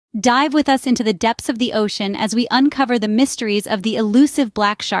Dive with us into the depths of the ocean as we uncover the mysteries of the elusive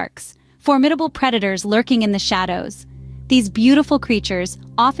black sharks, formidable predators lurking in the shadows. These beautiful creatures,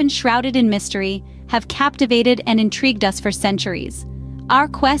 often shrouded in mystery, have captivated and intrigued us for centuries. Our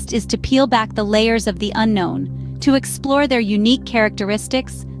quest is to peel back the layers of the unknown, to explore their unique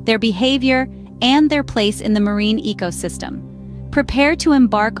characteristics, their behavior, and their place in the marine ecosystem. Prepare to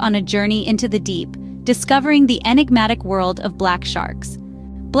embark on a journey into the deep, discovering the enigmatic world of black sharks.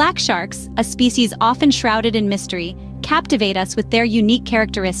 Black sharks, a species often shrouded in mystery, captivate us with their unique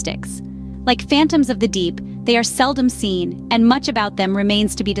characteristics. Like phantoms of the deep, they are seldom seen, and much about them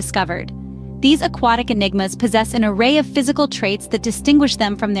remains to be discovered. These aquatic enigmas possess an array of physical traits that distinguish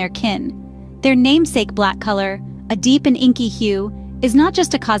them from their kin. Their namesake black color, a deep and inky hue, is not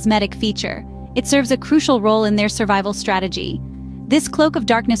just a cosmetic feature. It serves a crucial role in their survival strategy. This cloak of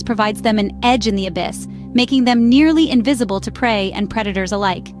darkness provides them an edge in the abyss, making them nearly invisible to prey and predators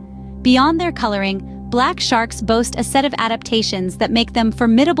alike. Beyond their coloring, black sharks boast a set of adaptations that make them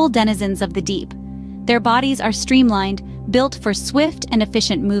formidable denizens of the deep. Their bodies are streamlined, built for swift and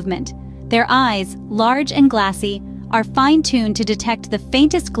efficient movement. Their eyes, large and glassy, are fine-tuned to detect the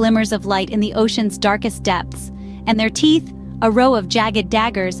faintest glimmers of light in the ocean's darkest depths, and their teeth, a row of jagged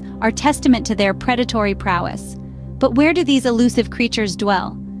daggers, are testament to their predatory prowess. But where do these elusive creatures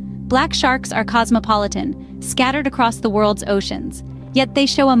dwell? Black sharks are cosmopolitan, scattered across the world's oceans, yet they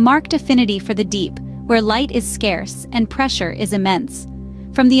show a marked affinity for the deep, where light is scarce and pressure is immense.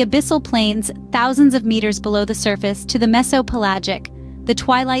 From the abyssal plains, thousands of meters below the surface, to the mesopelagic, the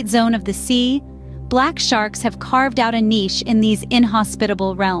twilight zone of the sea, black sharks have carved out a niche in these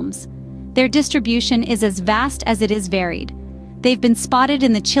inhospitable realms. Their distribution is as vast as it is varied. They've been spotted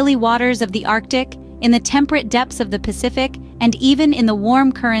in the chilly waters of the Arctic, in the temperate depths of the Pacific, and even in the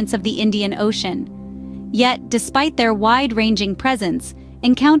warm currents of the Indian Ocean. Yet, despite their wide-ranging presence,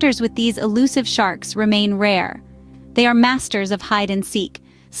 encounters with these elusive sharks remain rare. They are masters of hide and seek,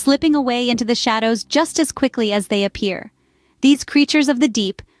 slipping away into the shadows just as quickly as they appear. These creatures of the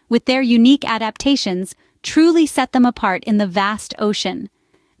deep, with their unique adaptations, truly set them apart in the vast ocean.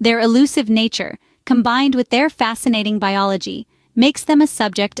 Their elusive nature, combined with their fascinating biology, makes them a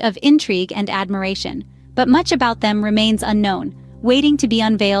subject of intrigue and admiration, but much about them remains unknown, waiting to be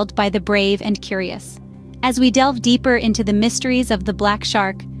unveiled by the brave and curious. As we delve deeper into the mysteries of the black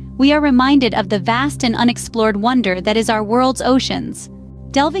shark, we are reminded of the vast and unexplored wonder that is our world's oceans.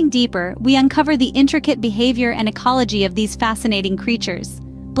 Delving deeper, we uncover the intricate behavior and ecology of these fascinating creatures.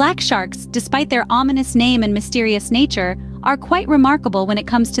 Black sharks, despite their ominous name and mysterious nature, are quite remarkable when it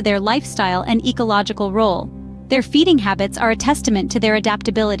comes to their lifestyle and ecological role. Their feeding habits are a testament to their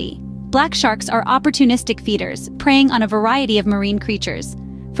adaptability. Black sharks are opportunistic feeders, preying on a variety of marine creatures.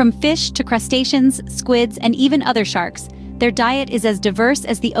 From fish to crustaceans, squids, and even other sharks, their diet is as diverse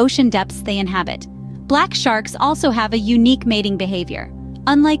as the ocean depths they inhabit. Black sharks also have a unique mating behavior.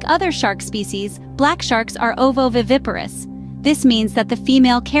 Unlike other shark species, black sharks are ovoviviparous. This means that the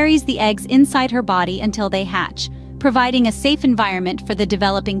female carries the eggs inside her body until they hatch, providing a safe environment for the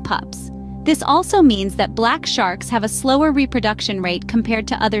developing pups. This also means that black sharks have a slower reproduction rate compared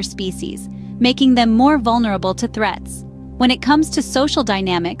to other species, making them more vulnerable to threats. When it comes to social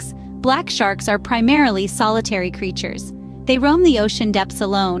dynamics, black sharks are primarily solitary creatures. They roam the ocean depths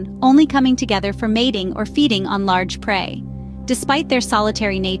alone, only coming together for mating or feeding on large prey. Despite their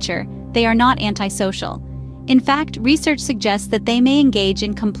solitary nature, they are not antisocial. In fact, research suggests that they may engage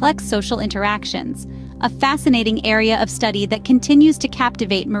in complex social interactions, a fascinating area of study that continues to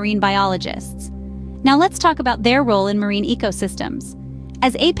captivate marine biologists. Now let's talk about their role in marine ecosystems.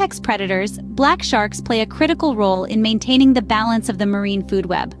 As apex predators, black sharks play a critical role in maintaining the balance of the marine food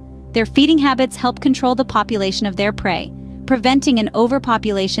web. Their feeding habits help control the population of their prey, preventing an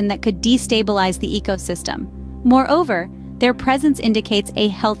overpopulation that could destabilize the ecosystem. Moreover, their presence indicates a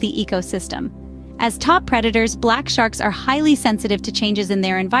healthy ecosystem. As top predators, black sharks are highly sensitive to changes in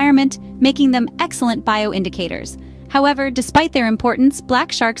their environment, making them excellent bioindicators. However, despite their importance,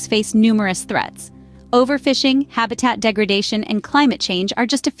 black sharks face numerous threats. Overfishing, habitat degradation, and climate change are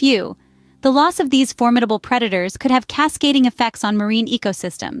just a few. The loss of these formidable predators could have cascading effects on marine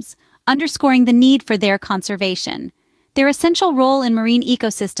ecosystems, underscoring the need for their conservation. Their essential role in marine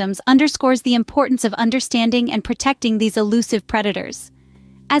ecosystems underscores the importance of understanding and protecting these elusive predators.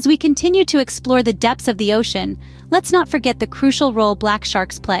 As we continue to explore the depths of the ocean, let's not forget the crucial role black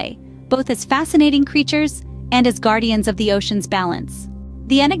sharks play, both as fascinating creatures and as guardians of the ocean's balance.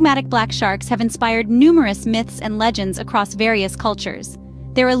 The enigmatic black sharks have inspired numerous myths and legends across various cultures.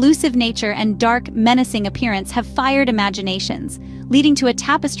 Their elusive nature and dark, menacing appearance have fired imaginations, leading to a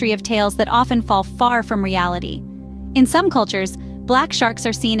tapestry of tales that often fall far from reality. In some cultures, black sharks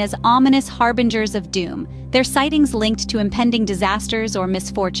are seen as ominous harbingers of doom, their sightings linked to impending disasters or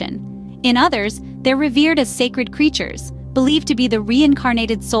misfortune. In others, they're revered as sacred creatures, believed to be the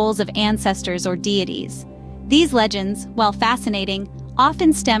reincarnated souls of ancestors or deities. These legends, while fascinating,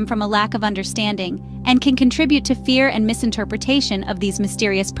 often stem from a lack of understanding and can contribute to fear and misinterpretation of these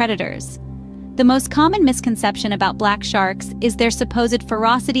mysterious predators. The most common misconception about black sharks is their supposed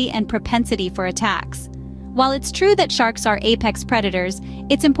ferocity and propensity for attacks. While it's true that sharks are apex predators,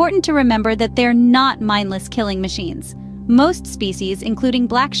 it's important to remember that they're not mindless killing machines. Most species, including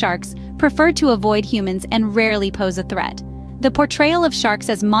black sharks, prefer to avoid humans and rarely pose a threat. The portrayal of sharks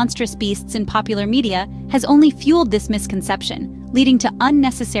as monstrous beasts in popular media has only fueled this misconception, leading to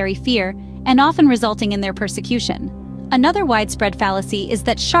unnecessary fear and often resulting in their persecution. Another widespread fallacy is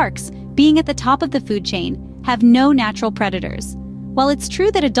that sharks, being at the top of the food chain, have no natural predators. While it's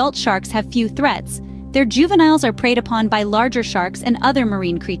true that adult sharks have few threats, their juveniles are preyed upon by larger sharks and other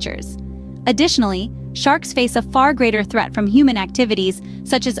marine creatures. Additionally, sharks face a far greater threat from human activities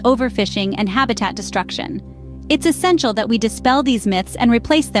such as overfishing and habitat destruction. It's essential that we dispel these myths and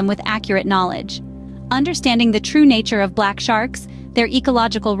replace them with accurate knowledge. Understanding the true nature of black sharks, their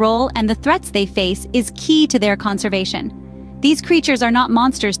ecological role, and the threats they face is key to their conservation. These creatures are not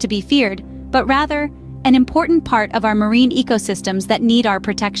monsters to be feared, but rather an important part of our marine ecosystems that need our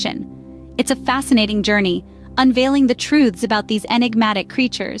protection. It's a fascinating journey, unveiling the truths about these enigmatic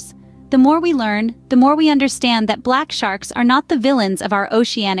creatures. The more we learn, the more we understand that black sharks are not the villains of our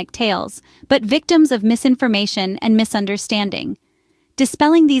oceanic tales, but victims of misinformation and misunderstanding.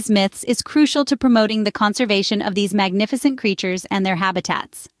 Dispelling these myths is crucial to promoting the conservation of these magnificent creatures and their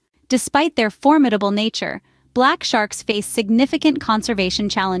habitats. Despite their formidable nature, black sharks face significant conservation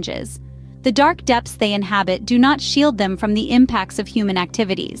challenges. The dark depths they inhabit do not shield them from the impacts of human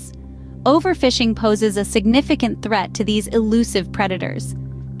activities. Overfishing poses a significant threat to these elusive predators.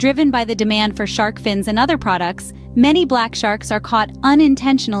 Driven by the demand for shark fins and other products, many black sharks are caught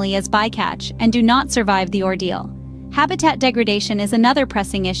unintentionally as bycatch and do not survive the ordeal. Habitat degradation is another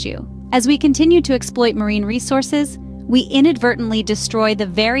pressing issue. As we continue to exploit marine resources, we inadvertently destroy the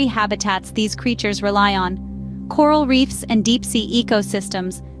very habitats these creatures rely on. Coral reefs and deep-sea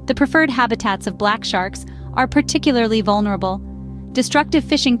ecosystems, the preferred habitats of black sharks, are particularly vulnerable. Destructive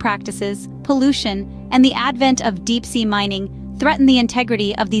fishing practices, pollution, and the advent of deep-sea mining threaten the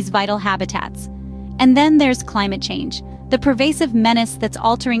integrity of these vital habitats. And then there's climate change, the pervasive menace that's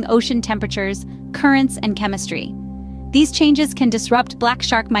altering ocean temperatures, currents, and chemistry. These changes can disrupt black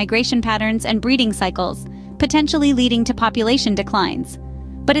shark migration patterns and breeding cycles, potentially leading to population declines.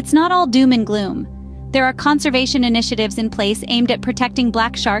 But it's not all doom and gloom. There are conservation initiatives in place aimed at protecting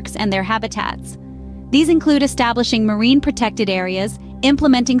black sharks and their habitats. These include establishing marine protected areas,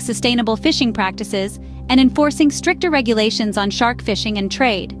 implementing sustainable fishing practices, and enforcing stricter regulations on shark fishing and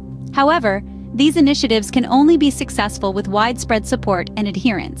trade. However, these initiatives can only be successful with widespread support and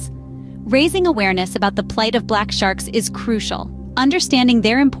adherence. Raising awareness about the plight of black sharks is crucial. Understanding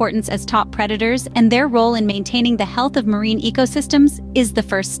their importance as top predators and their role in maintaining the health of marine ecosystems is the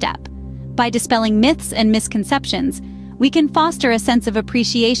first step. By dispelling myths and misconceptions, we can foster a sense of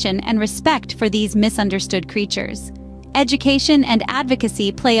appreciation and respect for these misunderstood creatures. Education and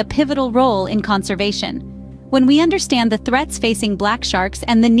advocacy play a pivotal role in conservation. When we understand the threats facing black sharks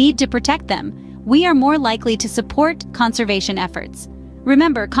and the need to protect them, we are more likely to support conservation efforts.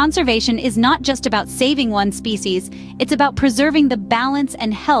 Remember, conservation is not just about saving one species, it's about preserving the balance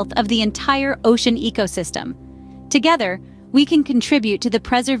and health of the entire ocean ecosystem. Together, we can contribute to the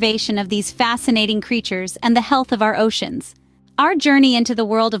preservation of these fascinating creatures and the health of our oceans. Our journey into the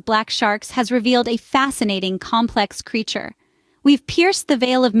world of black sharks has revealed a fascinating, complex creature. We've pierced the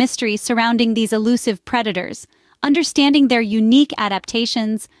veil of mystery surrounding these elusive predators, understanding their unique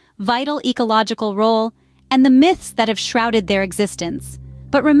adaptations, vital ecological role, and the myths that have shrouded their existence.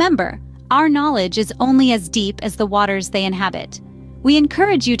 But remember, our knowledge is only as deep as the waters they inhabit. We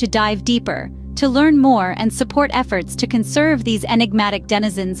encourage you to dive deeper, to learn more and support efforts to conserve these enigmatic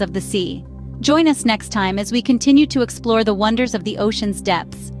denizens of the sea. Join us next time as we continue to explore the wonders of the ocean's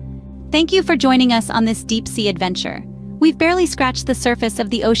depths. Thank you for joining us on this deep-sea adventure. We've barely scratched the surface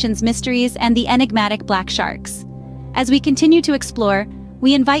of the ocean's mysteries and the enigmatic black sharks. As we continue to explore,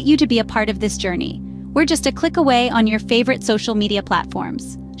 we invite you to be a part of this journey. We're just a click away on your favorite social media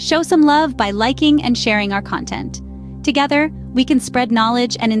platforms. Show some love by liking and sharing our content. Together, we can spread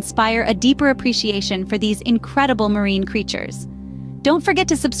knowledge and inspire a deeper appreciation for these incredible marine creatures. Don't forget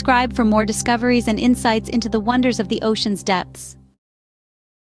to subscribe for more discoveries and insights into the wonders of the ocean's depths.